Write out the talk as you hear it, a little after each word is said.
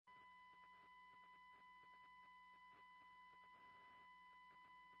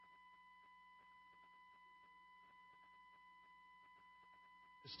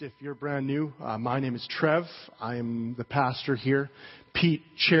Just if you're brand new, my name is Trev. I am the pastor here. Pete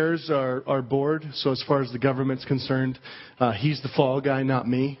chairs our board, so as far as the government's concerned, he's the fall guy, not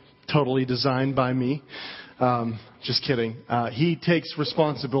me. Totally designed by me. Just kidding. He takes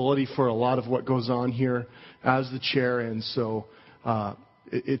responsibility for a lot of what goes on here as the chair, and so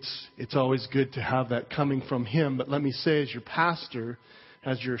it's always good to have that coming from him. But let me say, as your pastor,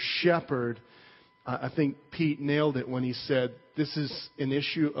 as your shepherd, I think Pete nailed it when he said, this is an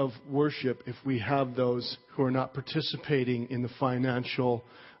issue of worship if we have those who are not participating in the financial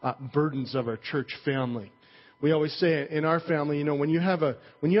burdens of our church family. We always say in our family, when you have a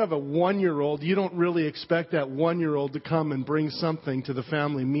 1-year-old, you don't really expect that 1-year-old to come and bring something to the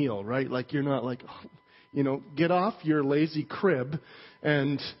family meal, right? Like you're not like, get off your lazy crib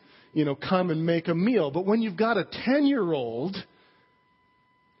and, come and make a meal. But when you've got a 10-year-old,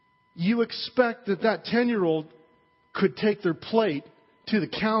 you expect that 10-year-old could take their plate to the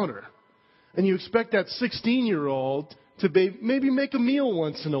counter. And you expect that 16-year-old to maybe make a meal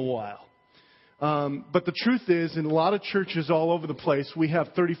once in a while. But the truth is, in a lot of churches all over the place, we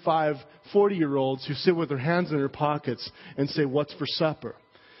have 35, 40-year-olds who sit with their hands in their pockets and say, what's for supper?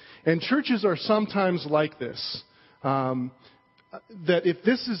 And churches are sometimes like this. That if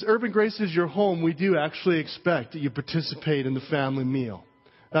this is Urban Grace is your home, we do actually expect that you participate in the family meal.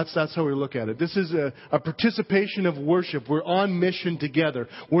 That's how we look at it. This is a participation of worship. We're on mission together.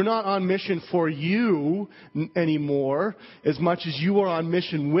 We're not on mission for you anymore as much as you are on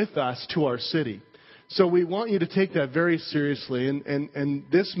mission with us to our city. So we want you to take that very seriously. And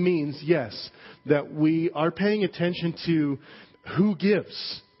this means, yes, that we are paying attention to who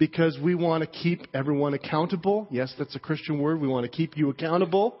gives, because we want to keep everyone accountable. Yes, that's a Christian word. We want to keep you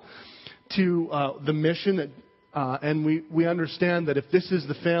accountable to the mission that and we understand that if this is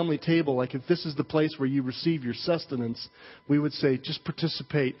the family table, like if this is the place where you receive your sustenance, we would say just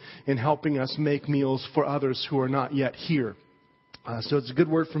participate in helping us make meals for others who are not yet here. So it's a good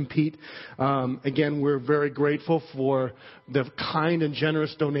word from Pete. Again, we're very grateful for the kind and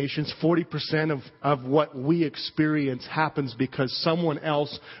generous donations. 40% of what we experience happens because someone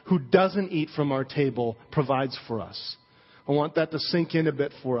else who doesn't eat from our table provides for us. I want that to sink in a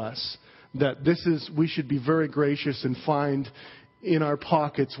bit for us. That we should be very gracious and find in our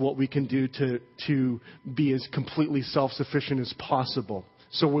pockets what we can do to be as completely self-sufficient as possible.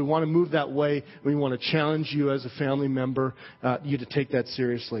 So we want to move that way. We want to challenge you as a family member, you to take that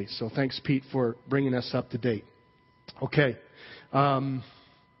seriously. So thanks, Pete, for bringing us up to date. Okay. We're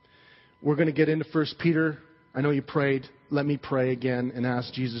going to get into 1 Peter. I know you prayed. Let me pray again and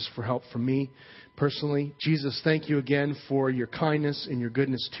ask Jesus for help from me personally. Jesus, thank you again for your kindness and your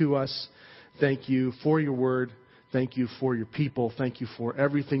goodness to us. Thank you for your word. Thank you for your people. Thank you for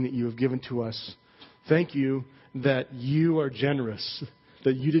everything that you have given to us. Thank you that you are generous,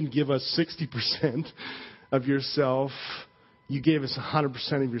 that you didn't give us 60% of yourself. You gave us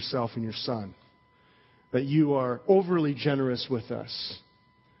 100% of yourself in your Son. That you are overly generous with us.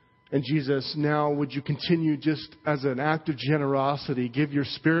 And Jesus, now would you continue just as an act of generosity, give your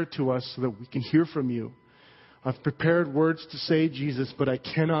Spirit to us so that we can hear from you. I've prepared words to say, Jesus, but I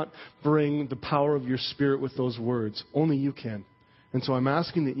cannot bring the power of your Spirit with those words. Only you can. And so I'm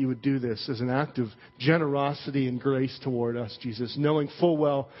asking that you would do this as an act of generosity and grace toward us, Jesus, knowing full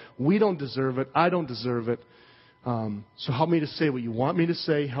well we don't deserve it. I don't deserve it. So help me to say what you want me to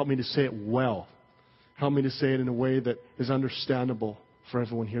say. Help me to say it well. Help me to say it in a way that is understandable for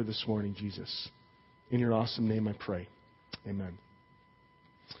everyone here this morning, Jesus. In your awesome name I pray. Amen.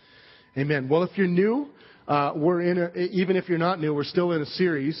 Amen. Well, if you're new, even if you're not new, we're still in a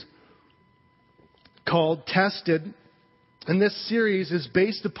series called Tested. And this series is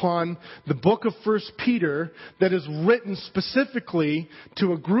based upon the book of 1 Peter that is written specifically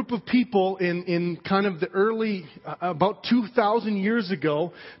to a group of people in kind of the early, about 2,000 years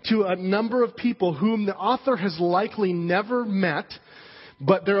ago, to a number of people whom the author has likely never met.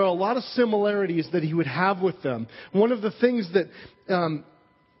 But there are a lot of similarities that he would have with them. One of the things that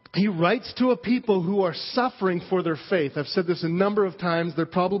he writes to a people who are suffering for their faith. I've said this a number of times. They're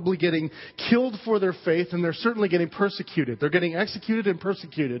probably getting killed for their faith, and they're certainly getting persecuted. They're getting executed and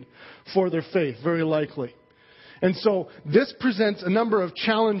persecuted for their faith, very likely. And so this presents a number of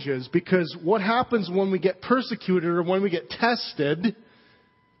challenges, because what happens when we get persecuted or when we get tested,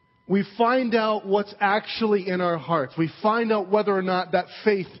 we find out what's actually in our hearts. We find out whether or not that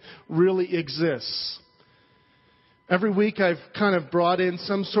faith really exists. Every week I've kind of brought in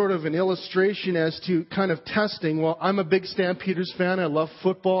some sort of an illustration as to kind of testing. Well, I'm a big Stampeders fan. I love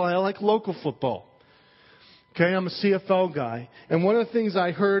football. I like local football. Okay, I'm a CFL guy. And one of the things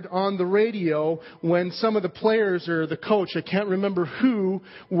I heard on the radio when some of the players or the coach, I can't remember who,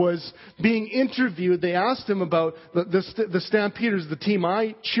 was being interviewed, they asked him about the Stampeders, the team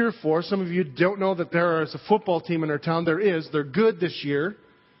I cheer for. Some of you don't know that there is a football team in our town. There is. They're good this year.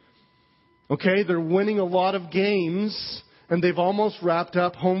 Okay, they're winning a lot of games, and they've almost wrapped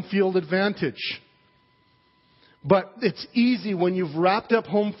up home field advantage. But it's easy when you've wrapped up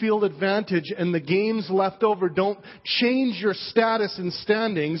home field advantage and the games left over don't change your status and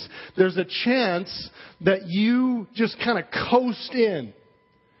standings. There's a chance that you just kind of coast in.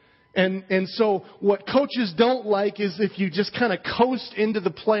 And so what coaches don't like is if you just kind of coast into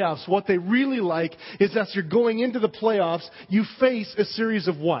the playoffs. What they really like is as you're going into the playoffs, you face a series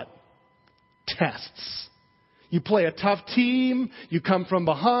of what? Tests. You play a tough team. You come from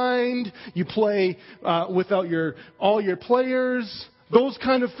behind. You play without all your players. Those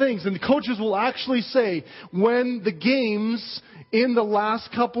kind of things. And the coaches will actually say when the games in the last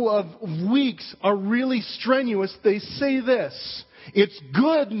couple of weeks are really strenuous, they say this: it's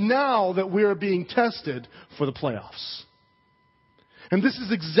good now that we are being tested for the playoffs. And this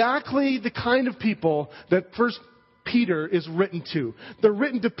is exactly the kind of people that First Peter is written to. They're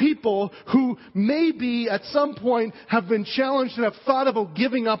written to people who maybe at some point have been challenged and have thought about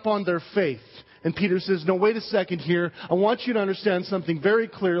giving up on their faith. And Peter says, no, wait a second here. I want you to understand something very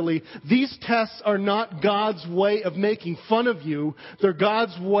clearly. These tests are not God's way of making fun of you. They're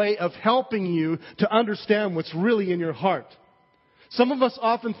God's way of helping you to understand what's really in your heart. Some of us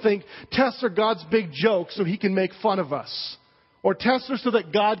often think tests are God's big joke so He can make fun of us. Or tests are so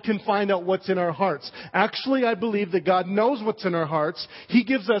that God can find out what's in our hearts. Actually, I believe that God knows what's in our hearts. He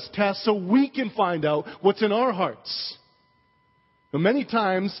gives us tests so we can find out what's in our hearts. Now, many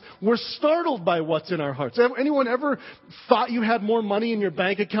times, we're startled by what's in our hearts. Anyone ever thought you had more money in your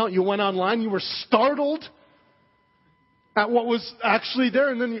bank account? You went online, you were startled at what was actually there,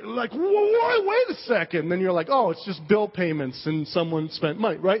 and then you're like, whoa, wait a second. And then you're like, oh, it's just bill payments and someone spent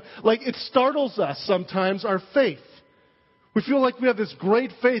money, right? Like, it startles us sometimes, our faith. We feel like we have this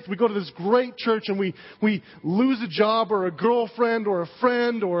great faith. We go to this great church and we lose a job or a girlfriend or a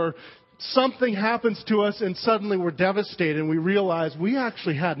friend or something happens to us and suddenly we're devastated and we realize we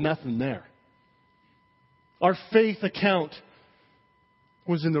actually had nothing there. Our faith account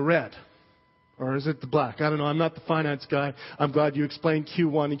was in the red. Or is it the black? I don't know. I'm not the finance guy. I'm glad you explained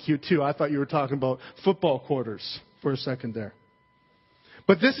Q1 and Q2. I thought you were talking about football quarters for a second there.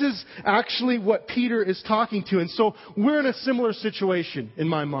 But this is actually what Peter is talking to. And so we're in a similar situation in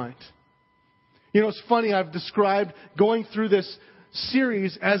my mind. You know, it's funny. I've described going through this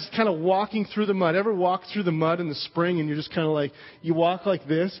series as kind of walking through the mud. Ever walk through the mud in the spring and you're just kind of like, you walk like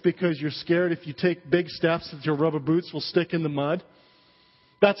this because you're scared if you take big steps that your rubber boots will stick in the mud?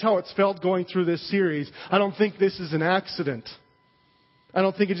 That's how it's felt going through this series. I don't think this is an accident. I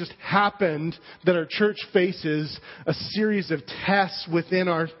don't think it just happened that our church faces a series of tests within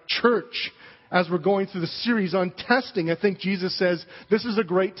our church as we're going through the series on testing. I think Jesus says, this is a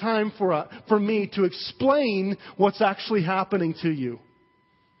great time for me to explain what's actually happening to you.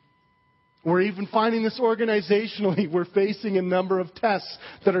 We're even finding this organizationally. We're facing a number of tests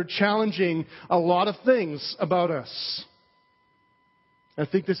that are challenging a lot of things about us. I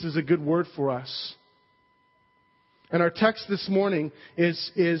think this is a good word for us. And our text this morning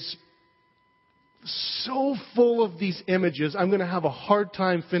is so full of these images, I'm going to have a hard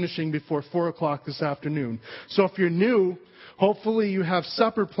time finishing before 4 o'clock this afternoon. So if you're new, hopefully you have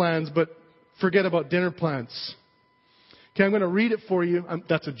supper plans, but forget about dinner plans. Okay, I'm going to read it for you.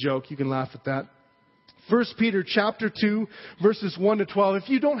 That's a joke. You can laugh at that. 1 Peter chapter 2, verses 1 to 12. If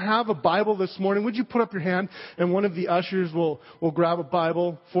you don't have a Bible this morning, would you put up your hand and one of the ushers will grab a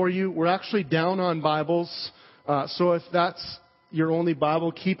Bible for you? We're actually down on Bibles. So if that's your only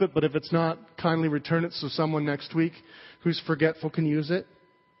Bible, keep it. But if it's not, kindly return it so someone next week who's forgetful can use it.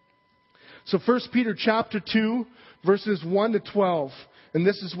 So 1 Peter chapter 2, verses 1 to 12. And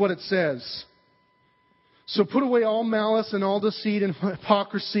this is what it says. So put away all malice and all deceit and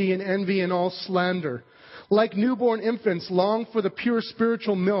hypocrisy and envy and all slander. Like newborn infants, long for the pure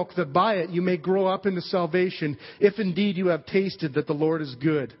spiritual milk, that by it you may grow up into salvation, if indeed you have tasted that the Lord is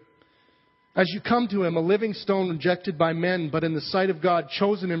good. As you come to Him, a living stone rejected by men, but in the sight of God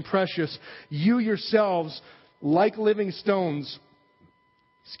chosen and precious, you yourselves, like living stones,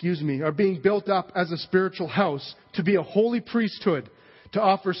 are being built up as a spiritual house to be a holy priesthood, to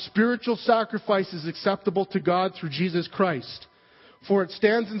offer spiritual sacrifices acceptable to God through Jesus Christ. For it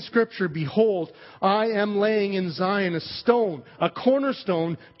stands in Scripture, behold, I am laying in Zion a stone, a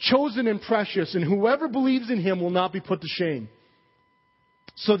cornerstone, chosen and precious, and whoever believes in Him will not be put to shame.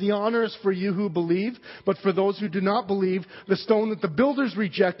 So the honor is for you who believe, but for those who do not believe, the stone that the builders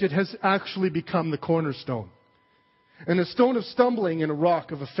rejected has actually become the cornerstone. And a stone of stumbling and a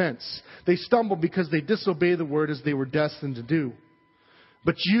rock of offense. They stumble because they disobey the word as they were destined to do.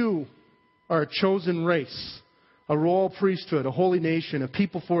 But you are a chosen race, a royal priesthood, a holy nation, a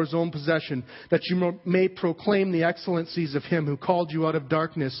people for his own possession, that you may proclaim the excellencies of him who called you out of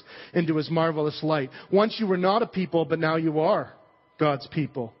darkness into his marvelous light. Once you were not a people, but now you are God's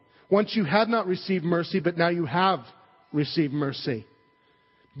people. Once you had not received mercy, but now you have received mercy.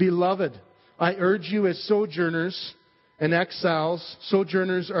 Beloved, I urge you as sojourners and exiles.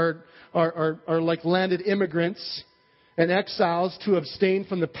 Sojourners are like landed immigrants, and exiles to abstain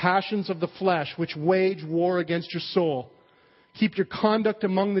from the passions of the flesh, which wage war against your soul. Keep your conduct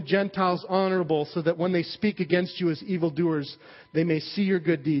among the Gentiles honorable, so that when they speak against you as evildoers, they may see your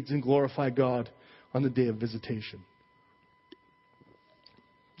good deeds and glorify God on the day of visitation.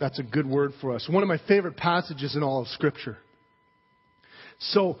 That's a good word for us. One of my favorite passages in all of Scripture.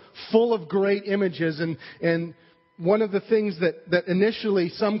 So full of great images, and one of the things that initially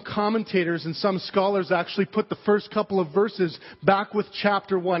some commentators and some scholars actually put the first couple of verses back with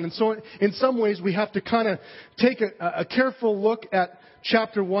chapter 1. And so in some ways we have to kind of take a careful look at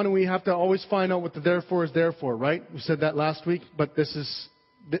chapter 1, and we have to always find out what the therefore is there for, right? We said that last week, but this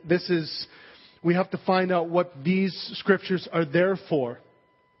is we have to find out what these scriptures are there for.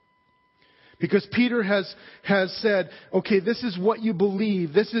 Because Peter has said, okay, this is what you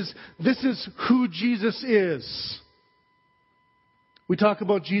believe. This is who Jesus is. We talk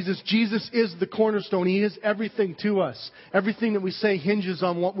about Jesus. Jesus is the cornerstone. He is everything to us. Everything that we say hinges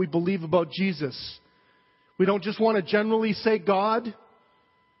on what we believe about Jesus. We don't just want to generally say God.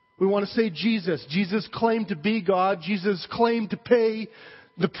 We want to say Jesus. Jesus claimed to be God. Jesus claimed to pay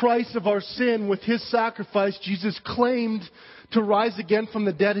the price of our sin with His sacrifice. Jesus claimed to rise again from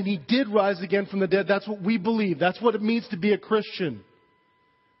the dead, and He did rise again from the dead. That's what we believe. That's what it means to be a Christian.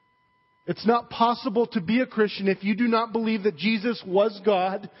 It's not possible to be a Christian if you do not believe that Jesus was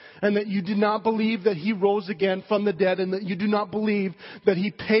God, and that you do not believe that He rose again from the dead, and that you do not believe that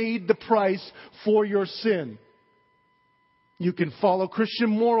He paid the price for your sin. You can follow Christian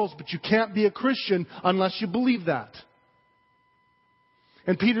morals, but you can't be a Christian unless you believe that.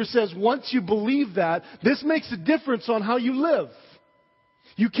 And Peter says, once you believe that, this makes a difference on how you live.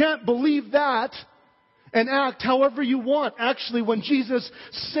 You can't believe that and act however you want. Actually, when Jesus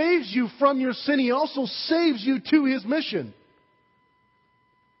saves you from your sin, He also saves you to His mission.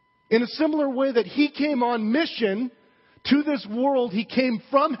 In a similar way that He came on mission to this world, He came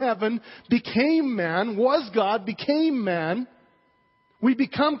from heaven, became man, was God, became man. We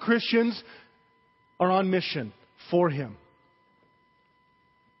become Christians, are on mission for Him.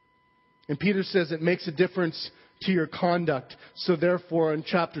 And Peter says it makes a difference to your conduct. So therefore, in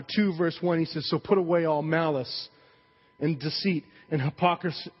chapter 2, verse 1, he says, so put away all malice and deceit and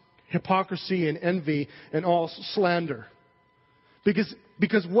hypocrisy and envy and all slander.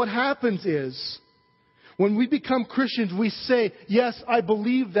 Because what happens is, when we become Christians, we say, yes, I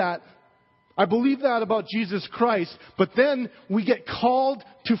believe that. I believe that about Jesus Christ. But then we get called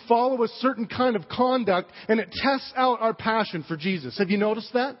to follow a certain kind of conduct, and it tests out our passion for Jesus. Have you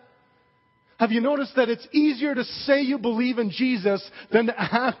noticed that? Have you noticed that it's easier to say you believe in Jesus than to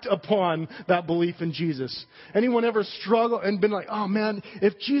act upon that belief in Jesus? Anyone ever struggled and been like, oh man,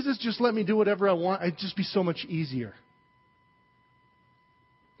 if Jesus just let me do whatever I want, it'd just be so much easier.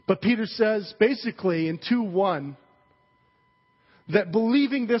 But Peter says, basically in 2:1, that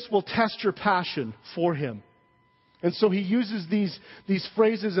believing this will test your passion for Him. And so he uses these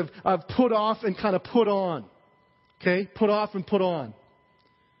phrases of put off and kind of put on. Okay? Put off and put on.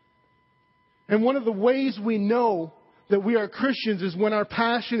 And one of the ways we know that we are Christians is when our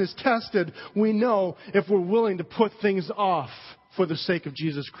passion is tested, we know if we're willing to put things off for the sake of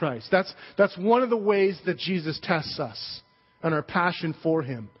Jesus Christ. That's one of the ways that Jesus tests us and our passion for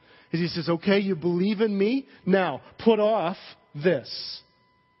Him. Is He says, okay, you believe in me? Now, put off this.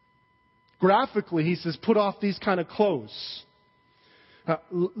 Graphically, He says, put off these kind of clothes.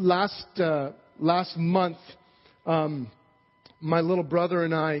 Last month, my little brother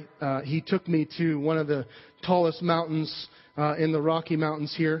and I, he took me to one of the tallest mountains in the Rocky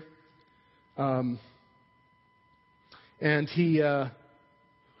Mountains here. And he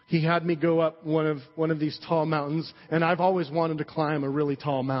had me go up one of these tall mountains. And I've always wanted to climb a really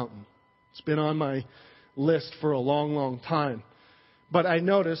tall mountain. It's been on my list for a long, long time. But I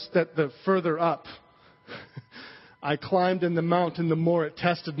noticed that the further up I climbed in the mountain, the more it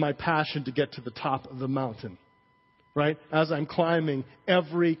tested my passion to get to the top of the mountain. Right? As I'm climbing,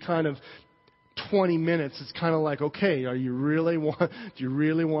 every kind of 20 minutes, it's kind of like, okay, do you really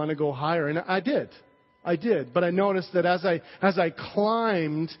want to go higher? And I did. But I noticed that as I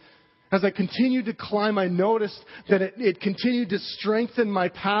continued to climb, I noticed that it continued to strengthen my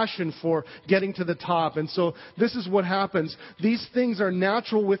passion for getting to the top. And so this is what happens. These things are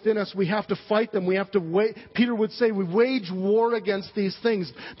natural within us. We have to fight them. We have to Peter would say we wage war against these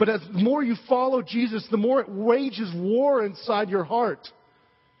things. But as the more you follow Jesus, the more it wages war inside your heart.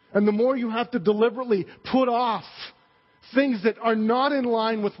 And the more you have to deliberately put off things that are not in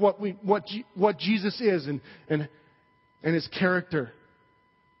line with what Jesus is and His character.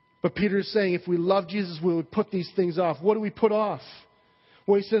 But Peter is saying if we love Jesus, we would put these things off. What do we put off?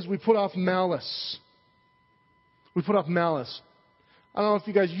 Well, he says we put off malice. We put off malice. I don't know if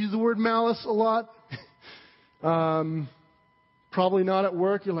you guys use the word malice a lot. Probably not at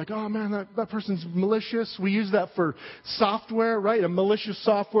work. You're like, oh man, that person's malicious. We use that for software, right? A malicious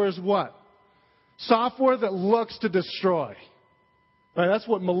software is what? Software that looks to destroy. Right? That's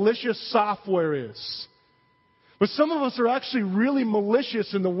what malicious software is. But some of us are actually really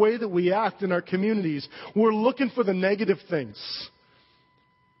malicious in the way that we act in our communities. We're looking for the negative things.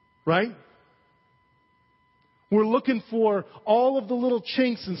 Right? We're looking for all of the little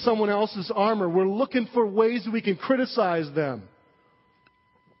chinks in someone else's armor. We're looking for ways that we can criticize them.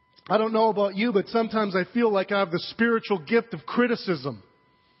 I don't know about you, but sometimes I feel like I have the spiritual gift of criticism.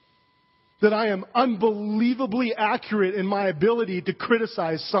 That I am unbelievably accurate in my ability to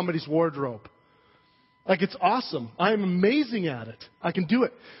criticize somebody's wardrobe. Like, it's awesome. I am amazing at it. I can do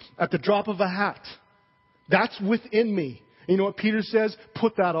it at the drop of a hat. That's within me. And you know what Peter says?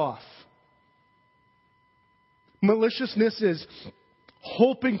 Put that off. Maliciousness is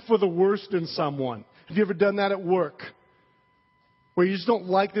hoping for the worst in someone. Have you ever done that at work? Where you just don't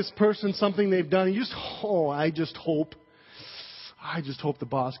like this person, something they've done, and you just, I just hope the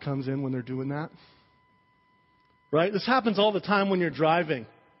boss comes in when they're doing that. Right? This happens all the time when you're driving.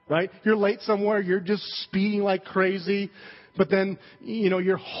 Right? You're late somewhere, you're just speeding like crazy, but then,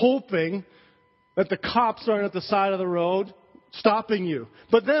 you're hoping that the cops aren't at the side of the road stopping you.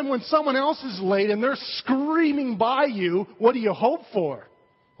 But then when someone else is late and they're screaming by you, what do you hope for?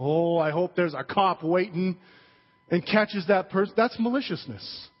 Oh, I hope there's a cop waiting and catches that person. That's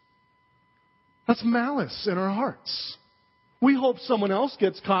maliciousness. That's malice in our hearts. We hope someone else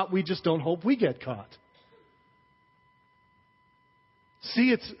gets caught, we just don't hope we get caught.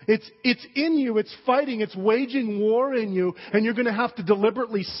 See, it's in you, it's fighting, it's waging war in you, and you're going to have to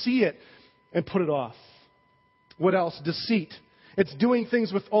deliberately see it and put it off. What else? Deceit. It's doing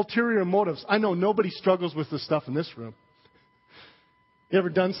things with ulterior motives. I know nobody struggles with this stuff in this room. You ever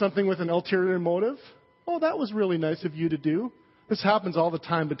done something with an ulterior motive? Oh, that was really nice of you to do. This happens all the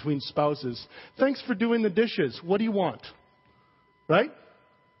time between spouses. Thanks for doing the dishes. What do you want? Right?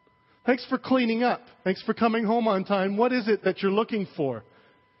 Thanks for cleaning up. Thanks for coming home on time. What is it that you're looking for?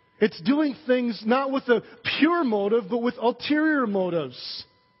 It's doing things not with a pure motive, but with ulterior motives.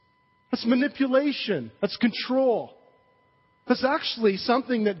 That's manipulation. That's control. That's actually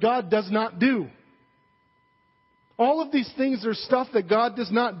something that God does not do. All of these things are stuff that God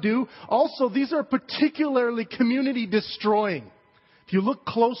does not do. Also, these are particularly community destroying. If you look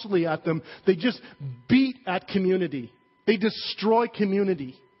closely at them, they just beat at community. They destroy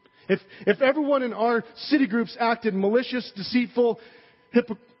community. If everyone in our city groups acted malicious, deceitful,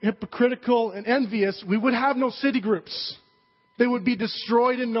 hypocritical, and envious, we would have no city groups. They would be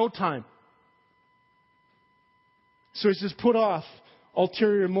destroyed in no time. So he says, put off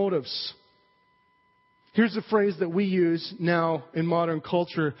ulterior motives. Here's a phrase that we use now in modern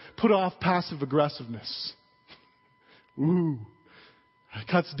culture. Put off passive aggressiveness. Ooh, it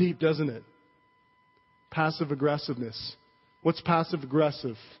cuts deep, doesn't it? Passive aggressiveness. What's passive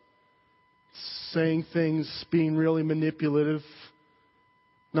aggressive? Saying things, being really manipulative,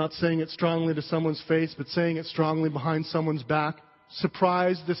 not saying it strongly to someone's face, but saying it strongly behind someone's back.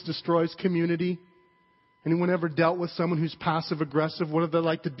 Surprise, this destroys community. Anyone ever dealt with someone who's passive aggressive? What do they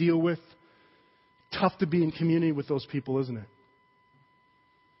like to deal with? Tough to be in community with those people, isn't it?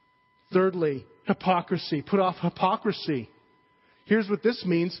 Thirdly, hypocrisy. Put off hypocrisy. Here's what this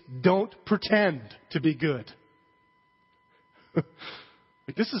means. Don't pretend to be good.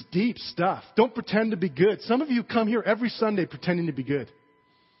 This is deep stuff. Don't pretend to be good. Some of you come here every Sunday pretending to be good.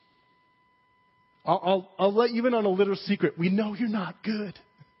 I'll let you in on a little secret. We know you're not good.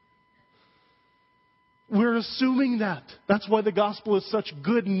 We're assuming that. That's why the gospel is such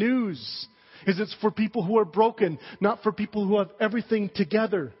good news. Is it's for people who are broken, not for people who have everything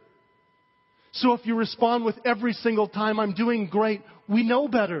together. So if you respond with every single time, I'm doing great, we know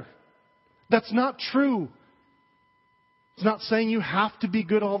better. That's not true. It's not saying you have to be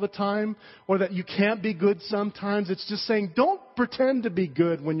good all the time or that you can't be good sometimes. It's just saying don't pretend to be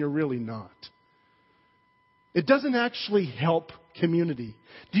good when you're really not. It doesn't actually help community.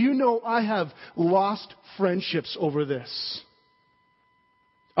 Do you know I have lost friendships over this?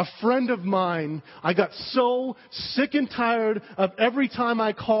 A friend of mine, I got so sick and tired of every time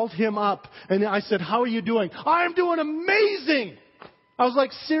I called him up and I said, "How are you doing?" "I'm doing amazing." I was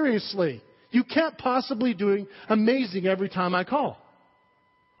like, seriously, you can't possibly do amazing every time I call.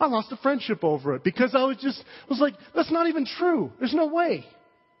 I lost a friendship over it because I was like, that's not even true. There's no way.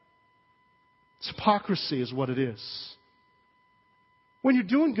 It's hypocrisy is what it is. When you're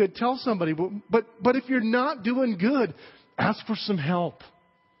doing good, tell somebody. But if you're not doing good, ask for some help.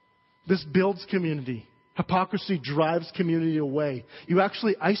 This builds community. Hypocrisy drives community away. You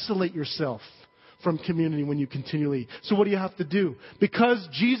actually isolate yourself from community when you continually. So what do you have to do? Because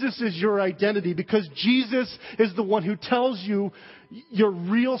Jesus is your identity, because Jesus is the one who tells you your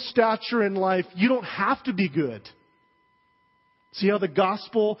real stature in life, you don't have to be good. See how the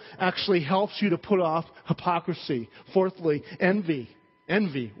gospel actually helps you to put off hypocrisy. Fourthly, envy.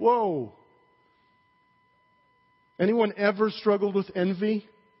 Envy. Whoa. Anyone ever struggled with envy?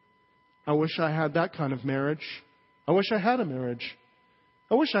 I wish I had that kind of marriage. I wish I had a marriage.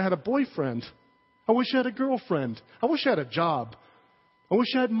 I wish I had a boyfriend. I wish I had a girlfriend. I wish I had a job. I wish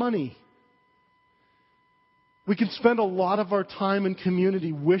I had money. We can spend a lot of our time in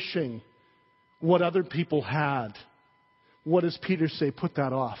community wishing what other people had. What does Peter say? Put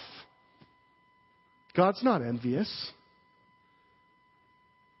that off. God's not envious.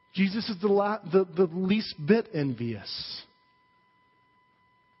 Jesus is the least bit envious.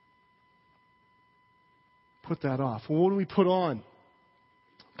 Put that off. Well, what do we put on?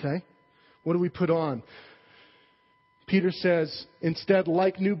 Okay? What do we put on? Peter says, instead,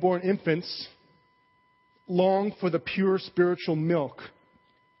 like newborn infants, long for the pure spiritual milk,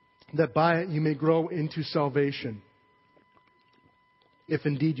 that by it you may grow into salvation, if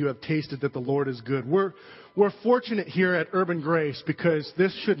indeed you have tasted that the Lord is good. We're fortunate here at Urban Grace because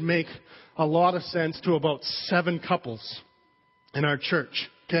this should make a lot of sense to about 7 couples in our church.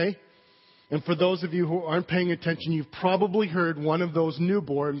 Okay? And for those of you who aren't paying attention, you've probably heard one of those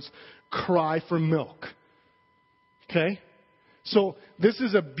newborns cry for milk. Okay? So this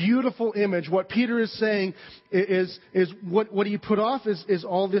is a beautiful image. What Peter is saying is what do you put off is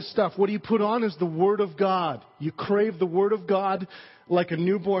all this stuff. What do you put on is the Word of God. You crave the Word of God like a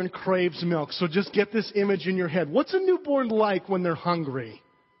newborn craves milk. So just get this image in your head. What's a newborn like when they're hungry?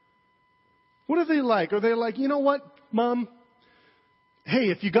 What are they like? Are they like, you know what, Mom? Hey,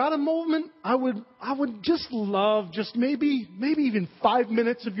 if you got a moment, I would just love just maybe even 5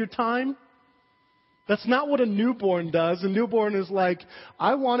 minutes of your time. That's not what a newborn does. A newborn is like,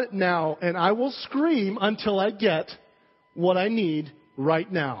 I want it now, and I will scream until I get what I need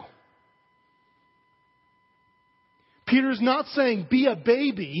right now. Peter's not saying be a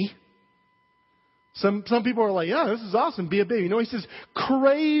baby. Some people are like, yeah, this is awesome, be a baby. No, he says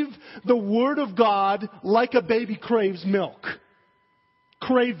crave the Word of God like a baby craves milk.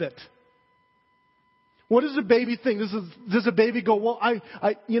 Crave it. What does a baby think? Does a baby go, well,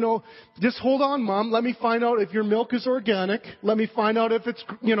 just hold on, Mom. Let me find out if your milk is organic. Let me find out if it's,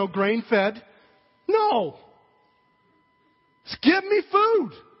 grain fed. No. Just give me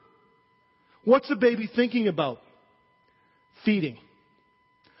food. What's a baby thinking about? Feeding.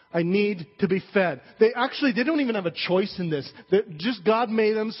 I need to be fed. They don't even have a choice in this. Just God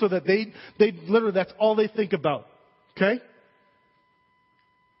made them so that they literally, that's all they think about. Okay?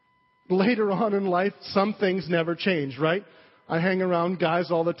 Later on in life, some things never change, right? I hang around guys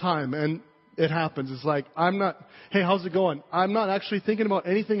all the time, and it happens. It's like, hey, how's it going? I'm not actually thinking about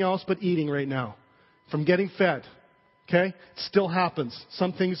anything else but eating right now. From getting fed. Okay? It still happens.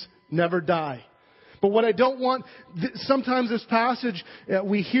 Some things never die. But what I don't want, sometimes this passage,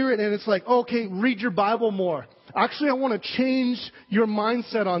 we hear it and it's like, okay, read your Bible more. Actually, I want to change your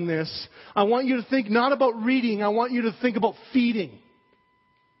mindset on this. I want you to think not about reading. I want you to think about feeding.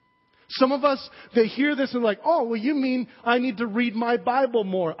 Some of us, they hear this and like, oh, well, you mean I need to read my Bible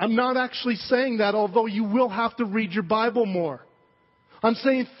more. I'm not actually saying that, although you will have to read your Bible more. I'm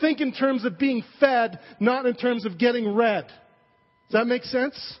saying think in terms of being fed, not in terms of getting read. Does that make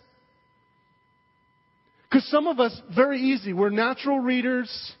sense? Because some of us, very easy. We're natural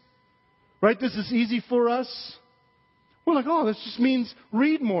readers, right? This is easy for us. We're like, oh, this just means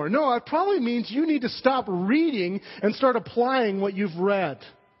read more. No, it probably means you need to stop reading and start applying what you've read.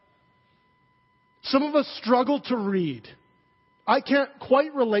 Some of us struggle to read. I can't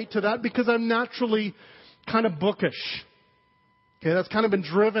quite relate to that because I'm naturally kind of bookish. Okay, that's kind of been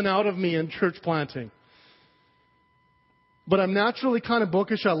driven out of me in church planting. But I'm naturally kind of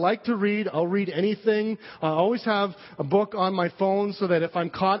bookish. I like to read. I'll read anything. I always have a book on my phone so that if I'm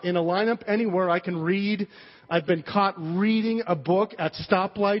caught in a lineup anywhere, I can read. I've been caught reading a book at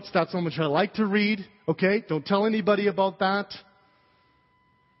stoplights. That's how much I like to read. Okay? Don't tell anybody about that.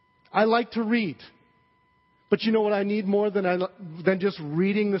 I like to read. But you know what I need more than just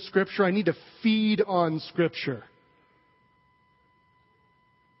reading the Scripture? I need to feed on Scripture.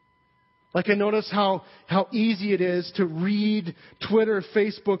 Like I notice how easy it is to read Twitter,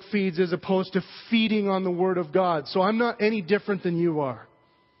 Facebook feeds as opposed to feeding on the Word of God. So I'm not any different than you are.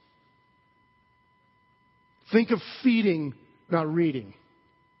 Think of feeding, not reading.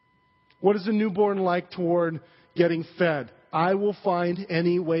 What is a newborn like toward getting fed? I will find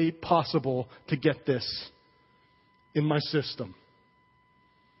any way possible to get this in my system.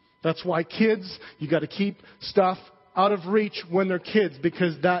 That's why kids, you got to keep stuff out of reach when they're kids,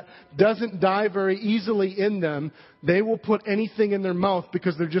 because that doesn't die very easily in them. They will put anything in their mouth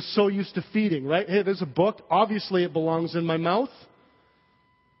because they're just so used to feeding, right? Hey, there's a book. Obviously it belongs in my mouth.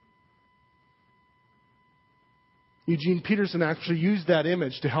 Eugene Peterson actually used that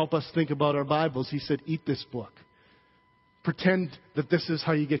image to help us think about our Bibles. He said, eat this book. Pretend that this is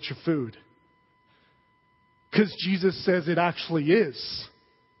how you get your food. Because Jesus says it actually is.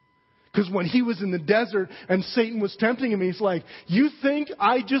 Because when he was in the desert and Satan was tempting him, he's like, you think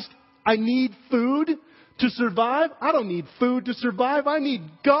I need food to survive? I don't need food to survive. I need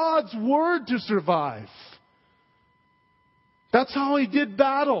God's Word to survive. That's how he did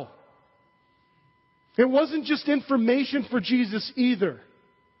battle. It wasn't just information for Jesus either.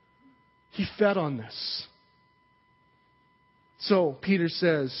 He fed on this. So Peter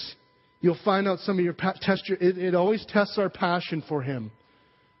says, you'll find out some of your it always tests our passion for him.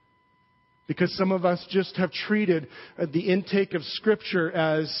 Because some of us just have treated the intake of Scripture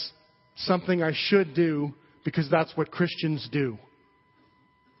as something I should do because that's what Christians do.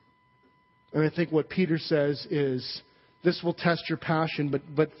 And I think what Peter says is, this will test your passion,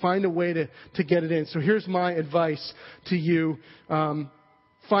 but find a way to get it in. So here's my advice to you.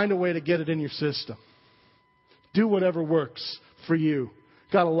 Find a way to get it in your system. Do whatever works for you.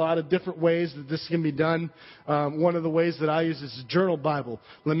 Got a lot of different ways that this can be done. One of the ways that I use is a journal Bible.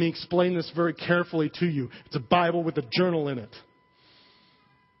 Let me explain this very carefully to you. It's a Bible with a journal in it.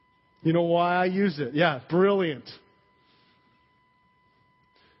 You know why I use it? Yeah, brilliant.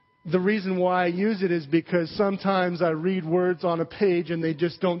 The reason why I use it is because sometimes I read words on a page and they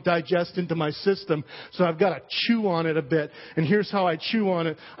just don't digest into my system. So I've got to chew on it a bit. And here's how I chew on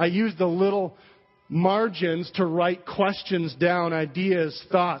it. I use the little margins to write questions down, ideas,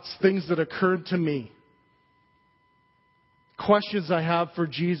 thoughts, things that occurred to me. Questions I have for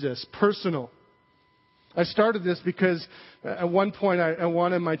Jesus, personal. I started this because at one point I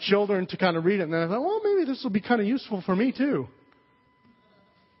wanted my children to kind of read it. And then I thought, well, maybe this will be kind of useful for me too.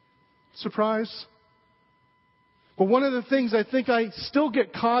 Surprise. But one of the things I think I still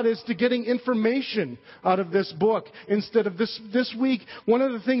get caught is to getting information out of this book. Instead of this week, one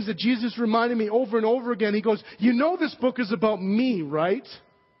of the things that Jesus reminded me over and over again, he goes, you know this book is about me, right?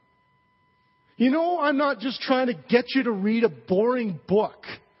 You know I'm not just trying to get you to read a boring book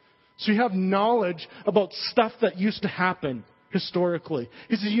so you have knowledge about stuff that used to happen historically.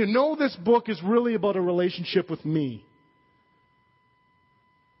 He says, you know this book is really about a relationship with me.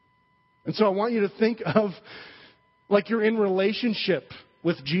 And so I want you to think of like you're in relationship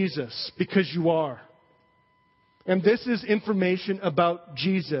with Jesus, because you are. And this is information about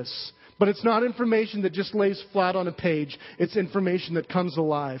Jesus. But it's not information that just lays flat on a page. It's information that comes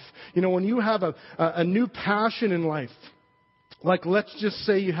alive. You know, when you have a new passion in life, like let's just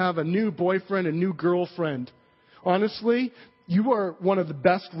say you have a new boyfriend, a new girlfriend. Honestly, you are one of the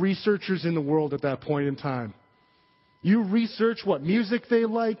best researchers in the world at that point in time. You research what music they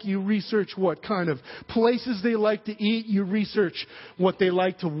like. You research what kind of places they like to eat. You research what they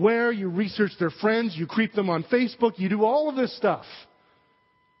like to wear. You research their friends. You creep them on Facebook. You do all of this stuff.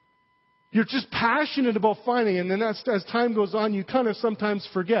 You're just passionate about finding, and then as time goes on, you kind of sometimes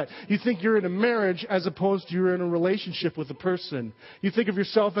forget. You think you're in a marriage as opposed to you're in a relationship with a person. You think of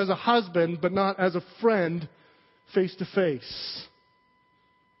yourself as a husband, but not as a friend face to face.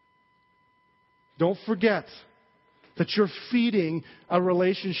 Don't forget that you're feeding a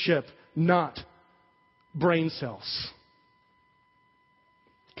relationship, not brain cells.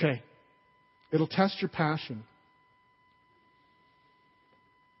 Okay. It'll test your passion.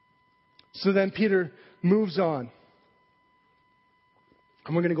 So then Peter moves on.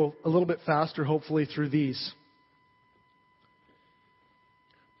 And we're going to go a little bit faster, hopefully, through these.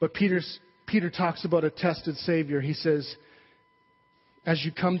 But Peter talks about a tested Savior. He says, as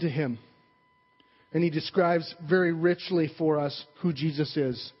you come to Him, And he describes very richly for us who Jesus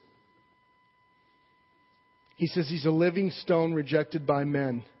is. He says he's a living stone rejected by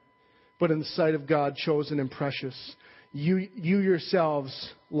men, but in the sight of God, chosen and precious. You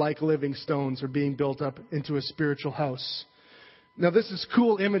yourselves, like living stones, are being built up into a spiritual house. Now, this is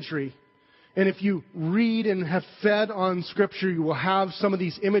cool imagery. And if you read and have fed on Scripture, you will have some of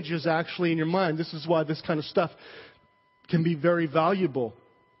these images actually in your mind. This is why this kind of stuff can be very valuable.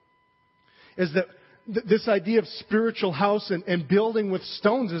 Is that this idea of spiritual house and building with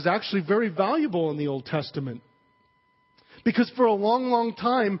stones is actually very valuable in the Old Testament. Because for a long, long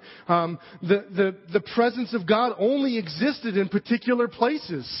time, the presence of God only existed in particular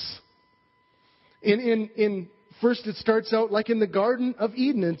places. First, it starts out like in the Garden of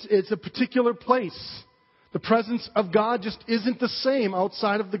Eden. It's a particular place. The presence of God just isn't the same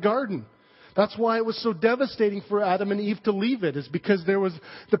outside of the garden. That's why it was so devastating for Adam and Eve to leave it, is because there was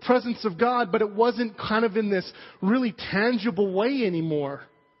the presence of God, but it wasn't kind of in this really tangible way anymore.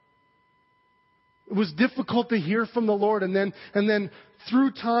 It was difficult to hear from the Lord. And then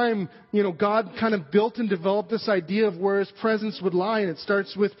through time, God kind of built and developed this idea of where His presence would lie. And it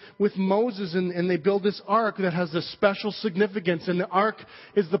starts with Moses, and they build this ark that has this special significance. And the ark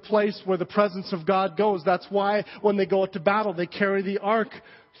is the place where the presence of God goes. That's why when they go out to battle, they carry the ark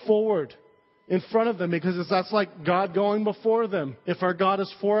forward in front of them, because that's like God going before them. If our God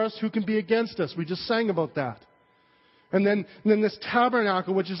is for us, who can be against us? We just sang about that. And then this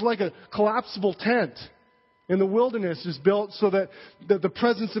tabernacle, which is like a collapsible tent in the wilderness, is built so that the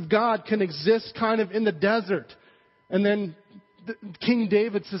presence of God can exist kind of in the desert. And then King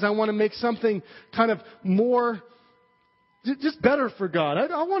David says, I want to make something kind of more, just better for God.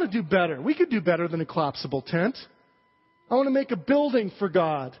 I want to do better. We could do better than a collapsible tent. I want to make a building for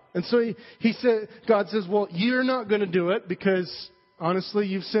God. And so he said, God says, well, you're not going to do it because honestly,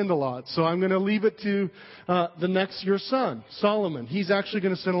 you've sinned a lot. So I'm going to leave it to your son, Solomon. He's actually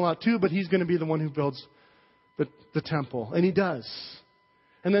going to sin a lot too, but he's going to be the one who builds the temple. And he does.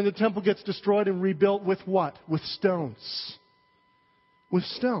 And then the temple gets destroyed and rebuilt with what? With stones. With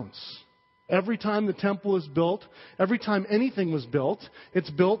stones. Every time the temple is built, every time anything was built, it's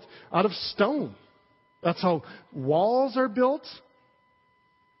built out of stone. That's how walls are built.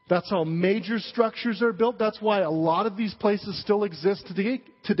 That's how major structures are built. That's why a lot of these places still exist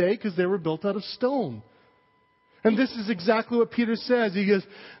today, because they were built out of stone. And this is exactly what Peter says. He goes,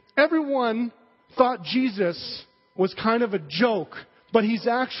 everyone thought Jesus was kind of a joke, but he's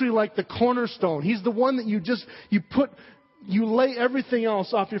actually like the cornerstone. He's the one that you lay everything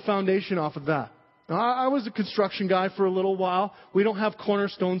else off your foundation off of that. Now, I was a construction guy for a little while. We don't have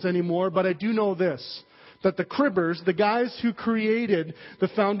cornerstones anymore, but I do know this. That the cribbers, the guys who created the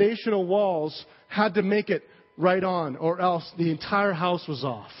foundational walls, had to make it right on, or else the entire house was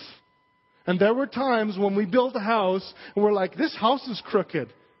off. And there were times when we built a house and we're like, this house is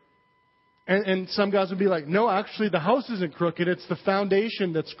crooked. And some guys would be like, no, actually the house isn't crooked, it's the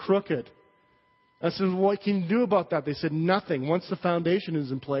foundation that's crooked. I said, what can you do about that? They said, nothing. Once the foundation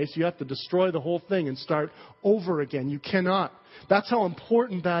is in place, you have to destroy the whole thing and start over again. You cannot. That's how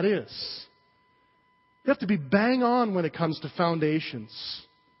important that is. You have to be bang on when it comes to foundations.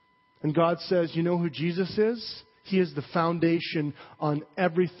 And God says, you know who Jesus is? He is the foundation on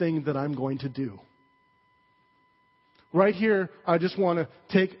everything that I'm going to do. Right here, I just want to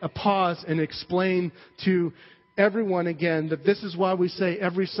take a pause and explain to everyone again that this is why we say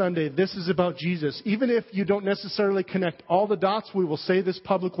every Sunday, this is about Jesus. Even if you don't necessarily connect all the dots, we will say this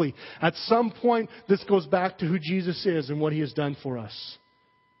publicly. At some point, this goes back to who Jesus is and what He has done for us.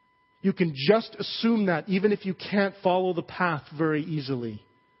 You can just assume that, even if you can't follow the path very easily.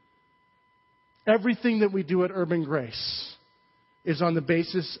 Everything that we do at Urban Grace is on the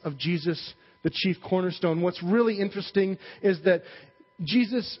basis of Jesus, the chief cornerstone. What's really interesting is that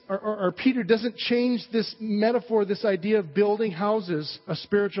Jesus, or Peter, doesn't change this metaphor, this idea of building houses, a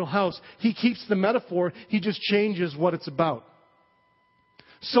spiritual house. He keeps the metaphor, he just changes what it's about.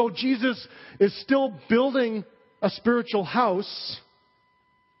 So Jesus is still building a spiritual house,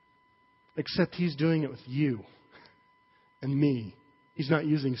 except He's doing it with you and me. He's not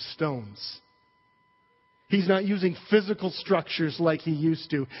using stones. He's not using physical structures like He used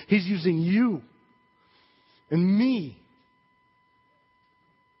to. He's using you and me.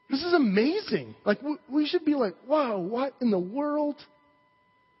 This is amazing. Like, we should be like, wow, what in the world?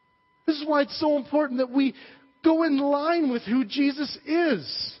 This is why it's so important that we go in line with who Jesus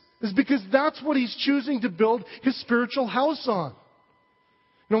is because that's what He's choosing to build His spiritual house on.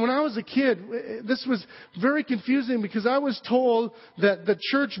 When I was a kid, this was very confusing because I was told that the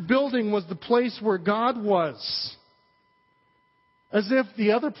church building was the place where God was. As if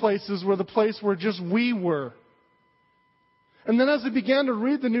the other places were the place where just we were. And then as I began to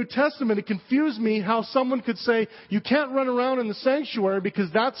read the New Testament, it confused me how someone could say, you can't run around in the sanctuary because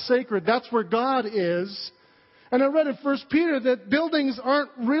that's sacred, that's where God is. And I read in 1 Peter that buildings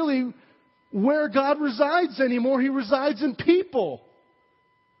aren't really where God resides anymore. He resides in people.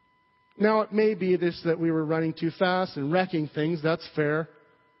 Now, it may be this that we were running too fast and wrecking things. That's fair.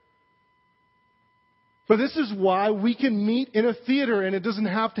 But this is why we can meet in a theater and it doesn't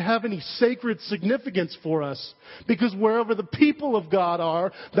have to have any sacred significance for us. Because wherever the people of God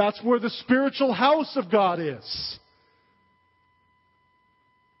are, that's where the spiritual house of God is.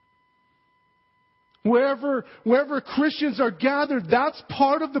 Wherever Christians are gathered, that's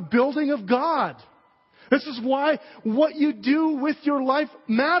part of the building of God. This is why what you do with your life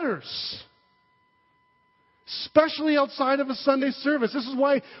matters. Especially outside of a Sunday service. This is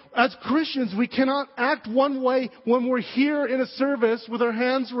why, as Christians, we cannot act one way when we're here in a service with our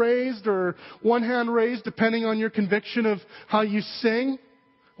hands raised or one hand raised, depending on your conviction of how you sing,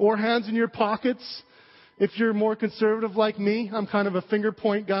 or hands in your pockets. If you're more conservative like me, I'm kind of a finger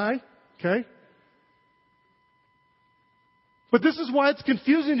point guy. Okay? But this is why it's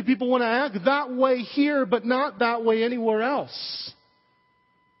confusing to people when I act that way here, but not that way anywhere else.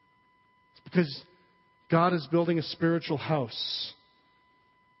 It's because God is building a spiritual house.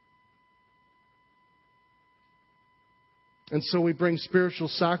 And so we bring spiritual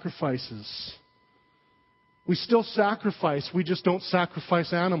sacrifices. We still sacrifice, we just don't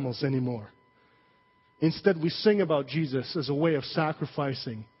sacrifice animals anymore. Instead, we sing about Jesus as a way of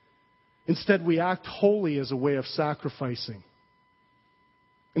sacrificing. Instead, we act holy as a way of sacrificing.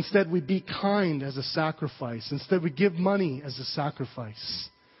 Instead, we be kind as a sacrifice. Instead, we give money as a sacrifice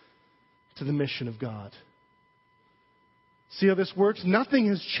to the mission of God. See how this works? Nothing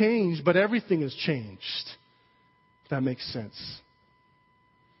has changed, but everything has changed. If that makes sense.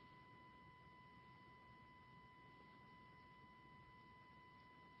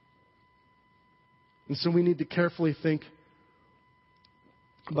 And so we need to carefully think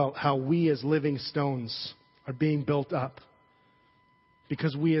about how we as living stones are being built up.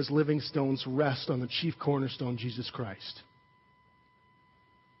 Because we as living stones rest on the chief cornerstone, Jesus Christ.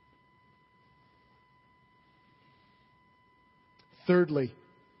 Thirdly,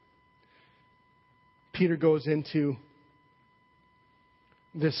 Peter goes into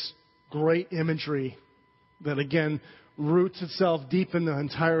this great imagery that again roots itself deep in the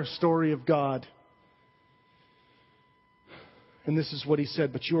entire story of God. And this is what he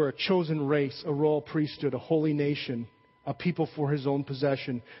said, but you are a chosen race, a royal priesthood, a holy nation, a people for his own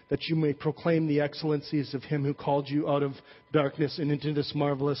possession, that you may proclaim the excellencies of him who called you out of darkness and into this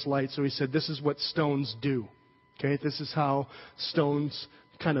marvelous light. So he said, this is what stones do. Okay, this is how stones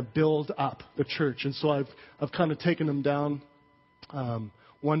kind of build up the church. And so I've kind of taken them down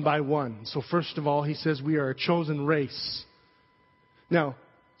one by one. So first of all, he says we are a chosen race. Now,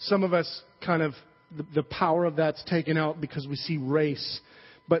 some of us kind of, the power of that's taken out because we see race.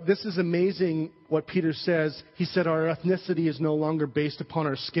 But this is amazing what Peter says. He said our ethnicity is no longer based upon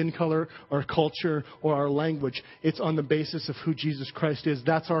our skin color, our culture, or our language. It's on the basis of who Jesus Christ is.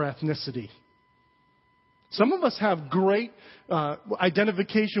 That's our ethnicity. Some of us have great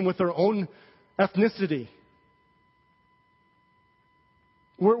identification with our own ethnicity.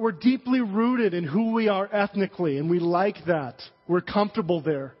 We're deeply rooted in who we are ethnically, and we like that. We're comfortable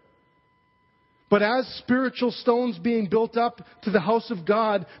there. But as spiritual stones being built up to the house of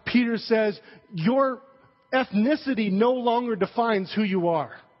God, Peter says, your ethnicity no longer defines who you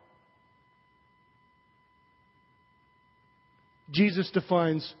are. Jesus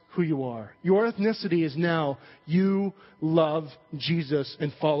defines who you are. Your ethnicity is now you love Jesus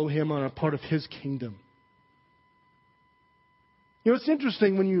and follow him on a part of his kingdom. You know, it's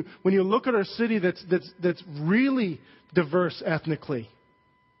interesting when you look at our city that's really diverse ethnically.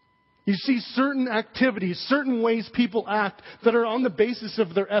 You see certain activities, certain ways people act that are on the basis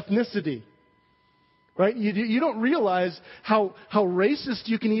of their ethnicity. Right? You don't realize how racist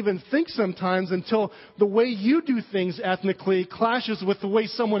you can even think sometimes until the way you do things ethnically clashes with the way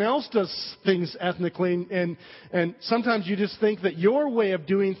someone else does things ethnically. And sometimes you just think that your way of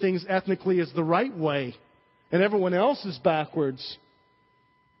doing things ethnically is the right way and everyone else is backwards.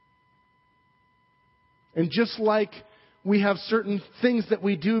 And just like we have certain things that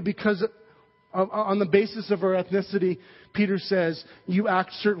we do because on the basis of our ethnicity, Peter says, you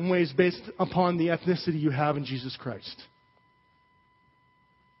act certain ways based upon the ethnicity you have in Jesus Christ.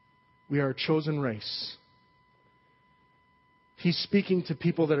 We are a chosen race. He's speaking to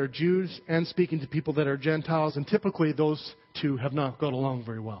people that are Jews and speaking to people that are Gentiles, and typically those two have not got along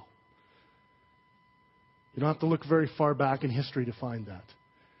very well. You don't have to look very far back in history to find that.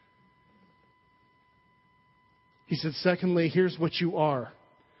 He said, secondly, here's what you are.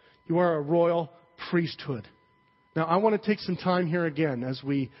 You are a royal priesthood. Now, I want to take some time here again as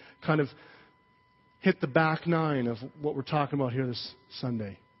we kind of hit the back nine of what we're talking about here this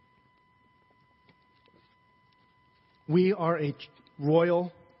Sunday. We are a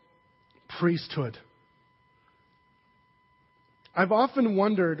royal priesthood. I've often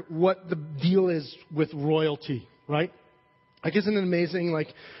wondered what the deal is with royalty, right? Like, isn't it amazing? Like,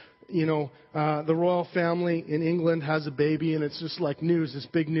 the royal family in England has a baby, and it's just like news. It's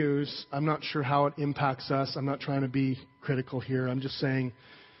big news. I'm not sure how it impacts us. I'm not trying to be critical here. I'm just saying,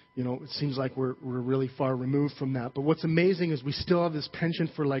 it seems like we're really far removed from that. But what's amazing is we still have this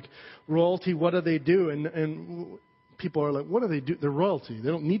penchant for, like, royalty. What do they do? And people are like, what do they do? They're royalty. They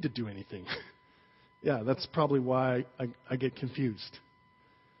don't need to do anything. Yeah, that's probably why I get confused.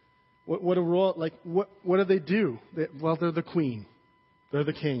 What do they do? They're the queen. They're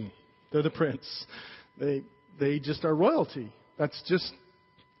the king. They're the prince. They just are royalty. That's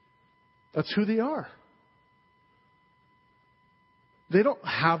who they are. They don't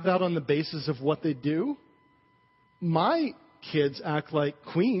have that on the basis of what they do. My kids act like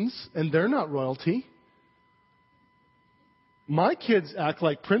queens, and they're not royalty. My kids act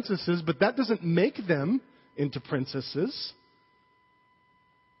like princesses, but that doesn't make them into princesses.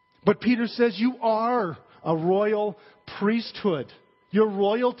 But Peter says you are a royal priesthood. You're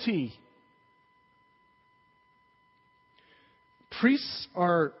royalty. Priests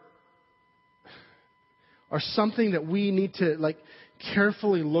are something that we need to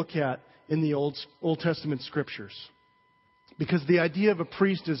carefully look at in the Old Testament scriptures, because the idea of a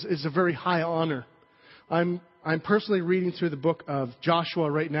priest is a very high honor. I'm personally reading through the book of Joshua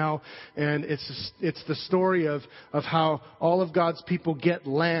right now, and it's the story of how all of God's people get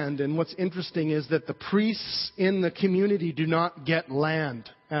land. And what's interesting is that the priests in the community do not get land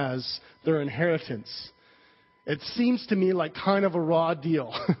as their inheritance. It seems to me like kind of a raw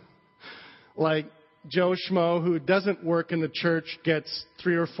deal. Like Joe Schmo, who doesn't work in the church, gets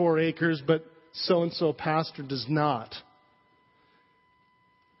 3 or 4 acres, but so-and-so pastor does not.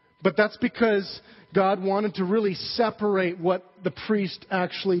 But that's because God wanted to really separate what the priest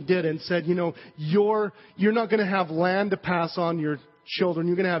actually did and said, you're not going to have land to pass on your children.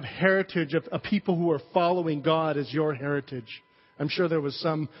 You're going to have heritage of people who are following God as your heritage. I'm sure there was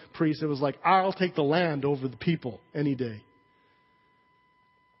some priest that was like, I'll take the land over the people any day.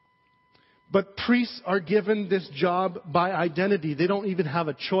 But priests are given this job by identity. They don't even have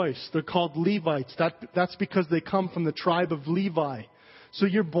a choice. They're called Levites. That's because they come from the tribe of Levi. So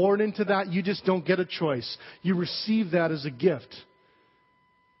you're born into that. You just don't get a choice. You receive that as a gift.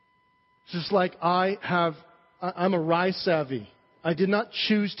 Just like I'm a Rai Savi. I did not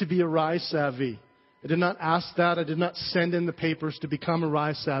choose to be a Rai Savi. I did not ask that. I did not send in the papers to become a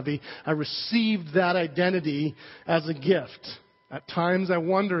Rai Savi. I received that identity as a gift. At times I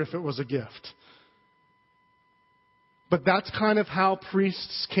wonder if it was a gift. But that's kind of how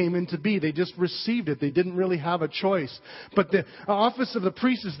priests came into be. They just received it. They didn't really have a choice. But the office of the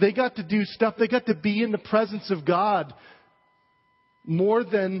priest is they got to do stuff. They got to be in the presence of God more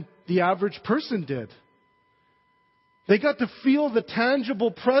than the average person did. They got to feel the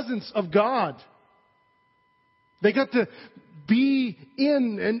tangible presence of God. They got to be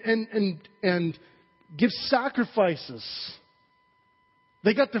in and give sacrifices.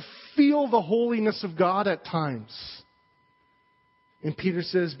 They got to feel the holiness of God at times. And Peter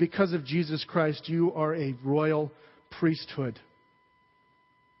says, because of Jesus Christ, you are a royal priesthood.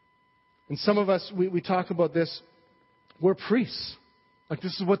 And some of us, we talk about this, we're priests. Like,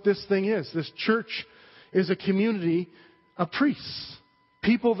 this is what this thing is. This church is a community of priests.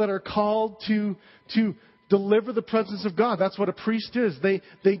 People that are called to deliver the presence of God. That's what a priest is. They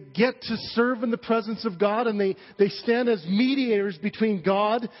get to serve in the presence of God, and they stand as mediators between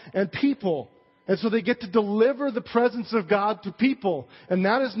God and people. And so they get to deliver the presence of God to people. And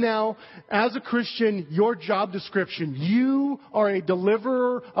that is now, as a Christian, your job description. You are a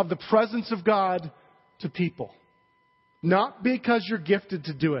deliverer of the presence of God to people. Not because you're gifted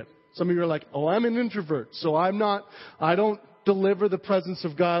to do it. Some of you are like, I'm an introvert, so I don't deliver the presence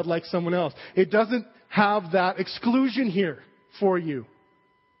of God like someone else. It doesn't have that exclusion here for you.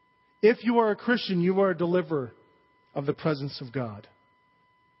 If you are a Christian, you are a deliverer of the presence of God.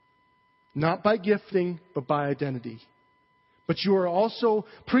 Not by gifting, but by identity. But you are also,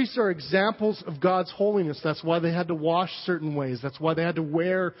 priests are examples of God's holiness. That's why they had to wash certain ways. That's why they had to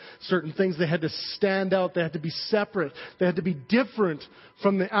wear certain things. They had to stand out. They had to be separate. They had to be different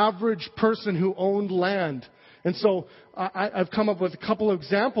from the average person who owned land. And so I've come up with a couple of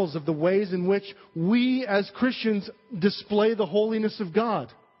examples of the ways in which we as Christians display the holiness of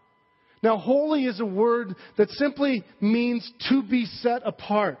God. Now, holy is a word that simply means to be set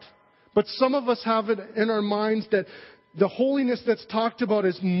apart. But some of us have it in our minds that the holiness that's talked about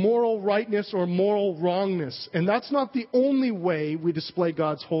is moral rightness or moral wrongness. And that's not the only way we display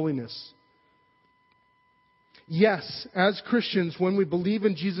God's holiness. Yes, as Christians, when we believe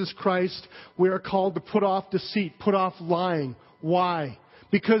in Jesus Christ, we are called to put off deceit, put off lying. Why?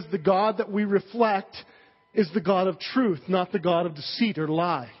 Because the God that we reflect is the God of truth, not the God of deceit or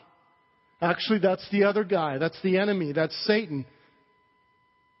lie. Actually, that's the other guy. That's the enemy. That's Satan.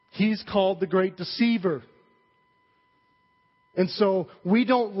 He's called the great deceiver. And so we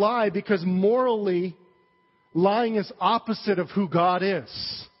don't lie because morally, lying is opposite of who God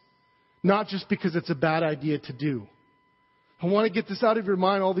is. Not just because it's a bad idea to do. I want to get this out of your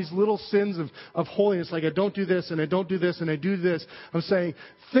mind, all these little sins of holiness, like I don't do this, and I don't do this, and I do this. I'm saying,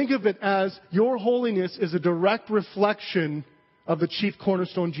 think of it as your holiness is a direct reflection of the chief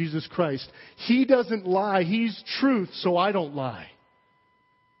cornerstone, Jesus Christ. He doesn't lie. He's truth, so I don't lie.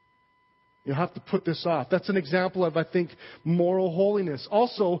 You'll have to put this off. That's an example of, I think, moral holiness.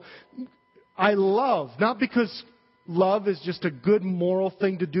 Also, I love, not because love is just a good moral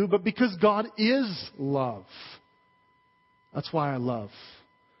thing to do, but because God is love. That's why I love.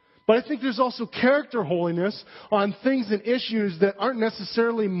 But I think there's also character holiness on things and issues that aren't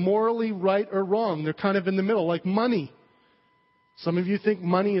necessarily morally right or wrong. They're kind of in the middle, like money. Some of you think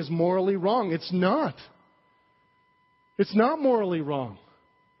money is morally wrong. It's not. It's not morally wrong.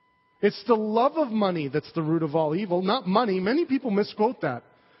 It's the love of money that's the root of all evil, not money. Many people misquote that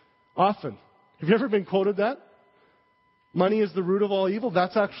often. Have you ever been quoted that? Money is the root of all evil.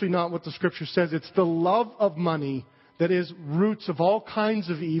 That's actually not what the Scripture says. It's the love of money that is roots of all kinds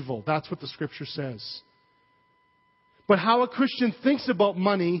of evil. That's what the Scripture says. But how a Christian thinks about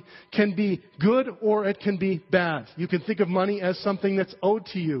money can be good or it can be bad. You can think of money as something that's owed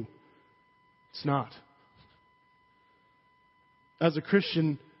to you. It's not. As a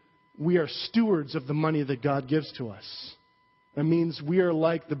Christian, we are stewards of the money that God gives to us. That means we are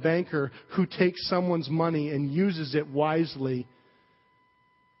like the banker who takes someone's money and uses it wisely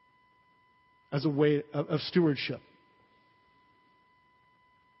as a way of stewardship.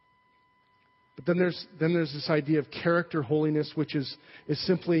 But then there's this idea of character holiness, which is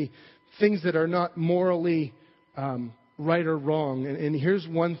simply things that are not morally right or wrong. And here's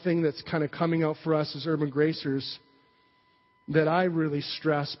one thing that's kind of coming out for us as Urban Gracers that I really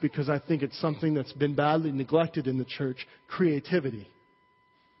stress because I think it's something that's been badly neglected in the church: creativity.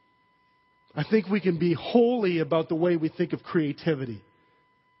 I think we can be holy about the way we think of creativity.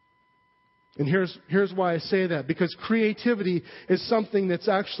 And here's why I say that. Because creativity is something that's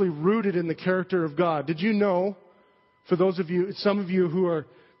actually rooted in the character of God. Did you know, for those of you, some of you who are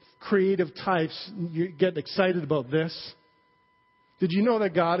creative types, you get excited about this. Did you know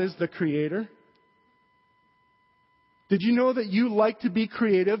that God is the creator? Did you know that you like to be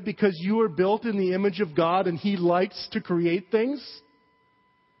creative because you are built in the image of God and He likes to create things?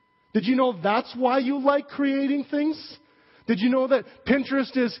 Did you know that's why you like creating things? Did you know that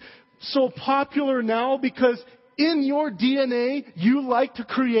Pinterest is so popular now because in your DNA you like to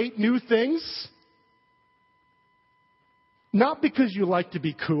create new things? Not because you like to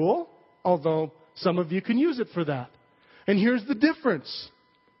be cool, although some of you can use it for that. And here's the difference.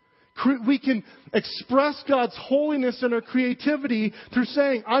 We can express God's holiness in our creativity through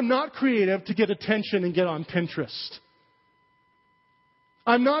saying, I'm not creative to get attention and get on Pinterest.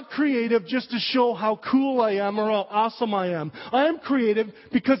 I'm not creative just to show how cool I am or how awesome I am. I am creative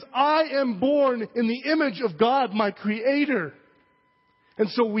because I am born in the image of God, my Creator. And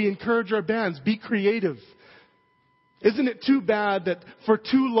so we encourage our bands, be creative. Isn't it too bad that for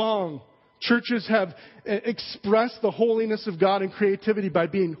too long, churches have expressed the holiness of God and creativity by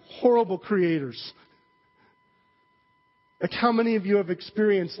being horrible creators? Like, how many of you have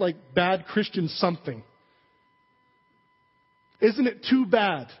experienced like bad Christian something? Isn't it too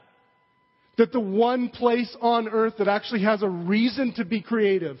bad that the one place on earth that actually has a reason to be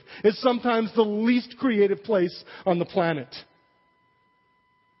creative is sometimes the least creative place on the planet?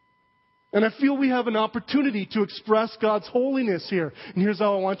 And I feel we have an opportunity to express God's holiness here. And here's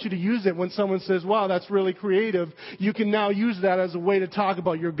how I want you to use it. When someone says, wow, that's really creative, you can now use that as a way to talk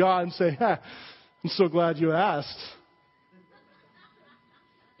about your God and say, I'm so glad you asked.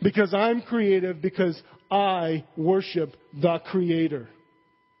 Because I'm creative because I worship the Creator.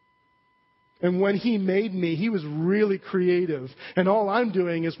 And when He made me, He was really creative. And all I'm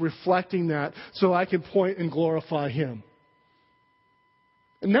doing is reflecting that so I can point and glorify Him.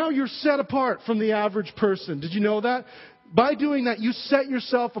 And now you're set apart from the average person. Did you know that? By doing that, you set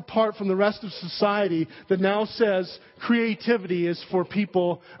yourself apart from the rest of society that now says creativity is for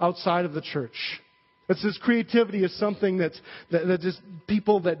people outside of the church. It says creativity is something that just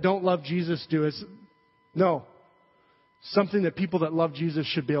people that don't love Jesus do. No. Something that people that love Jesus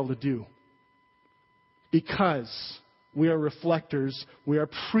should be able to do. Because we are reflectors, we are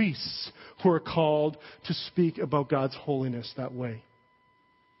priests who are called to speak about God's holiness that way.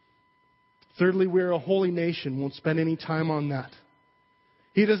 Thirdly, we are a holy nation. Won't spend any time on that.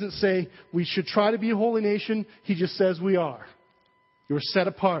 He doesn't say we should try to be a holy nation. He just says we are. You're set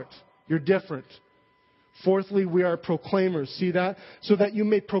apart. You're different. Fourthly, we are proclaimers. See that? So that you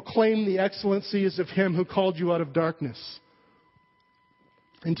may proclaim the excellencies of Him who called you out of darkness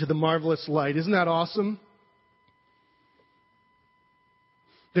into the marvelous light. Isn't that awesome?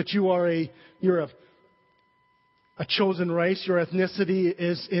 That you're a chosen race. Your ethnicity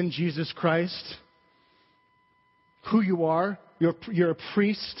is in Jesus Christ. Who you are. You're a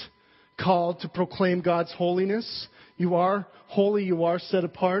priest called to proclaim God's holiness. You are holy, you are set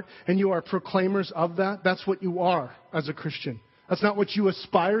apart, and you are proclaimers of that. That's what you are as a Christian. That's not what you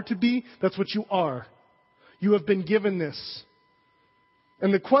aspire to be, that's what you are. You have been given this.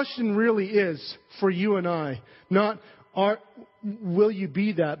 And the question really is, for you and I, not will you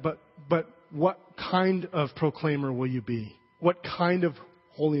be that, but what kind of proclaimer will you be? What kind of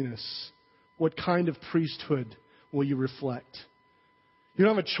holiness? What kind of priesthood will you reflect? You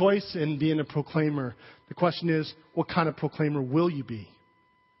don't have a choice in being a proclaimer. The question is, what kind of proclaimer will you be?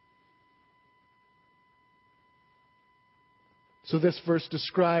 So this verse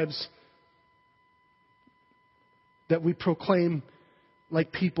describes that we proclaim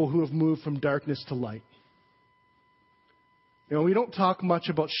like people who have moved from darkness to light. You know, we don't talk much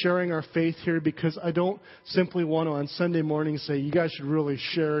about sharing our faith here because I don't simply want to on Sunday morning say, you guys should really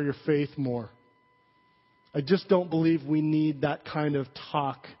share your faith more. I just don't believe we need that kind of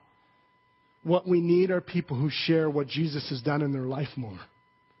talk. What we need are people who share what Jesus has done in their life more.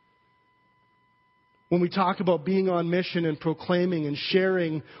 When we talk about being on mission and proclaiming and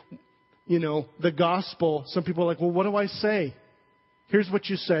sharing, the gospel, some people are like, well, what do I say? Here's what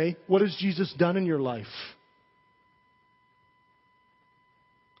you say. What has Jesus done in your life?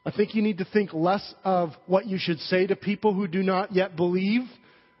 I think you need to think less of what you should say to people who do not yet believe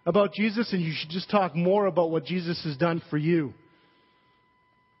about Jesus, and you should just talk more about what Jesus has done for you.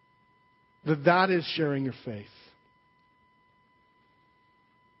 That is sharing your faith.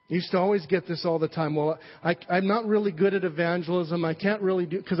 I used to always get this all the time. Well, I'm not really good at evangelism. I can't really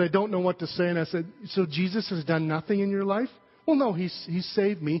do it because I don't know what to say. And I said, so Jesus has done nothing in your life? Well, no, He's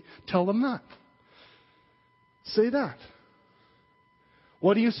saved me. Tell them that. Say that.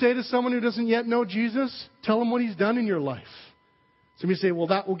 What do you say to someone who doesn't yet know Jesus? Tell them what He's done in your life. Some of you say, well,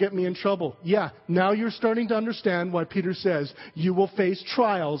 that will get me in trouble. Yeah, now you're starting to understand why Peter says you will face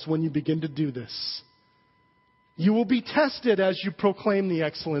trials when you begin to do this. You will be tested as you proclaim the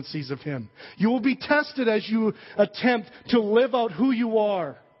excellencies of Him. You will be tested as you attempt to live out who you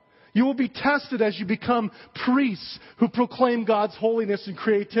are. You will be tested as you become priests who proclaim God's holiness and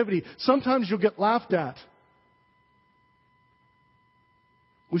creativity. Sometimes you'll get laughed at.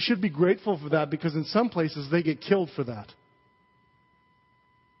 We should be grateful for that because in some places they get killed for that.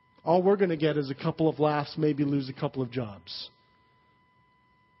 All we're going to get is a couple of laughs, maybe lose a couple of jobs.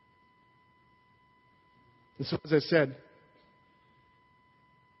 And so, as I said,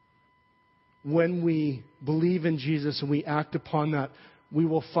 when we believe in Jesus and we act upon that, we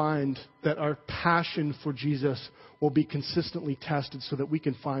will find that our passion for Jesus will be consistently tested so that we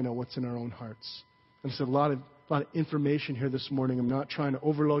can find out what's in our own hearts. And so a lot of information here this morning. I'm not trying to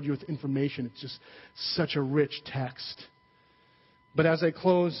overload you with information. It's just such a rich text. But as I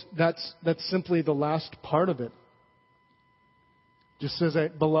close, that's simply the last part of it. Just says,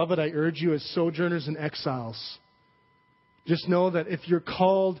 beloved, I urge you as sojourners and exiles. Just know that if you're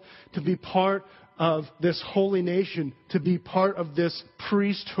called to be part of this holy nation, to be part of this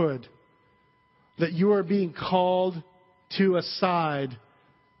priesthood, that you are being called to a side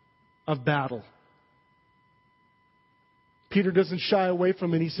of battle. Peter doesn't shy away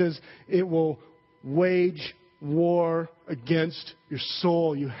from it. He says it will wage war against your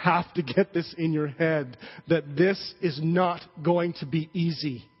soul. You have to get this in your head that this is not going to be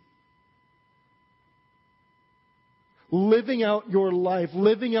easy. Living out your life,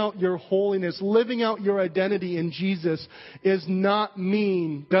 living out your holiness, living out your identity in Jesus does not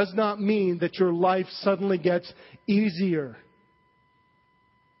mean that your life suddenly gets easier.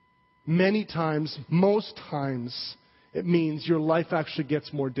 Many times, most times, it means your life actually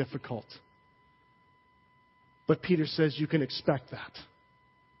gets more difficult. But Peter says you can expect that.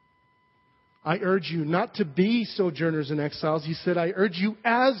 I urge you not to be sojourners and exiles. He said, I urge you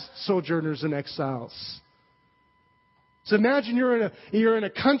as sojourners and exiles. So imagine you're in a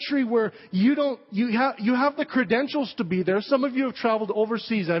country where you have the credentials to be there. Some of you have traveled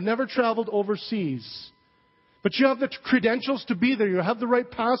overseas. I've never traveled overseas. But you have the credentials to be there. You have the right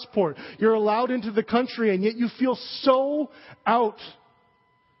passport. You're allowed into the country, and yet you feel so out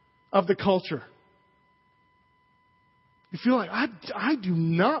of the culture. You feel like, I do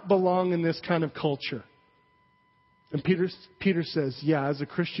not belong in this kind of culture. And Peter says, yeah, as a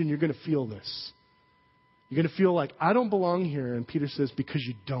Christian, you're going to feel this. You're going to feel like, I don't belong here. And Peter says, because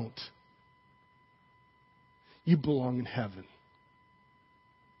you don't. You belong in heaven.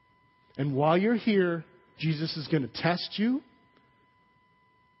 And while you're here, Jesus is going to test you.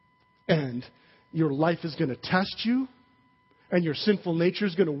 And your life is going to test you. And your sinful nature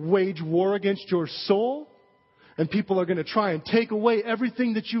is going to wage war against your soul. And people are going to try and take away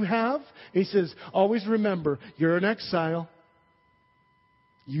everything that you have. And he says, always remember, you're an exile.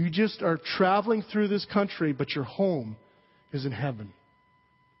 You just are traveling through this country, but your home is in heaven.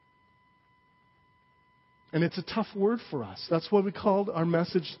 And it's a tough word for us. That's why we called our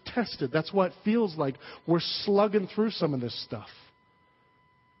message Tested. That's why it feels like we're slugging through some of this stuff.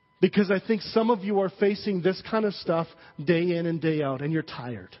 Because I think some of you are facing this kind of stuff day in and day out, and you're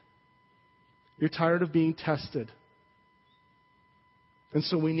tired. You're tired of being tested. And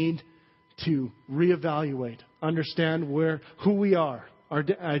so we need to reevaluate, understand who we are, our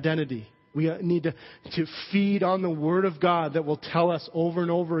identity. We need to feed on the Word of God that will tell us over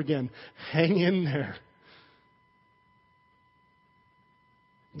and over again, hang in there.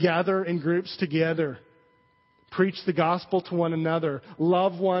 Gather in groups together. Preach the gospel to one another.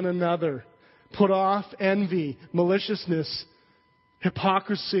 Love one another. Put off envy, maliciousness,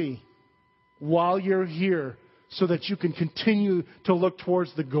 hypocrisy while you're here so that you can continue to look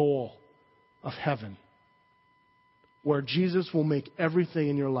towards the goal of heaven, where Jesus will make everything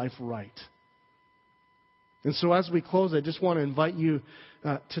in your life right. And so as we close, I just want to invite you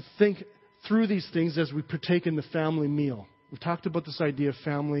to think through these things as we partake in the family meal. We've talked about this idea of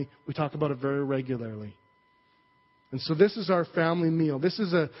family. We talk about it very regularly. And so this is our family meal. This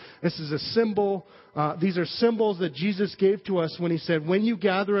is a symbol. These are symbols that Jesus gave to us when He said, when you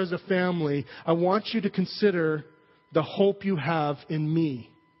gather as a family, I want you to consider the hope you have in me,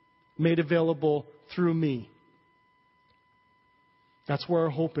 made available through me. That's where our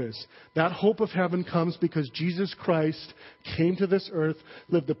hope is. That hope of heaven comes because Jesus Christ came to this earth,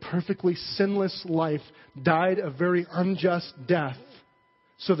 lived a perfectly sinless life, died a very unjust death,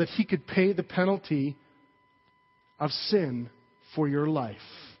 so that He could pay the penalty of sin for your life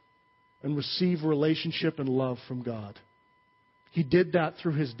and receive relationship and love from God. He did that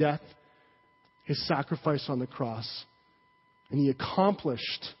through His death, His sacrifice on the cross. And He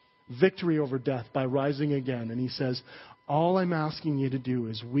accomplished victory over death by rising again. And He says, all I'm asking you to do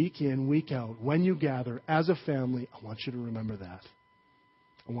is week in, week out, when you gather as a family, I want you to remember that.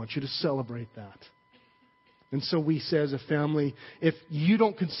 I want you to celebrate that. And so we say as a family, if you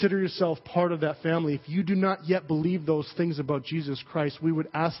don't consider yourself part of that family, if you do not yet believe those things about Jesus Christ, we would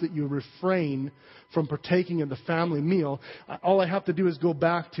ask that you refrain from partaking of the family meal. All I have to do is go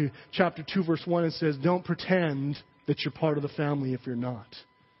back to chapter 2, verse 1, and says, don't pretend that you're part of the family if you're not.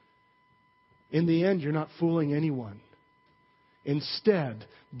 In the end, you're not fooling anyone. Instead,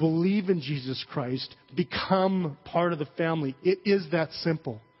 believe in Jesus Christ. Become part of the family. It is that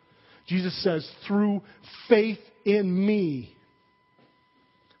simple. Jesus says, through faith in me,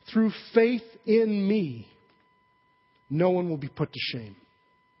 no one will be put to shame.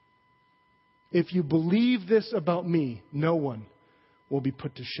 If you believe this about me, no one will be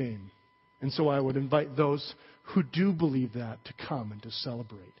put to shame. And so I would invite those who do believe that to come and to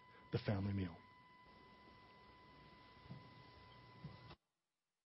celebrate the family meal.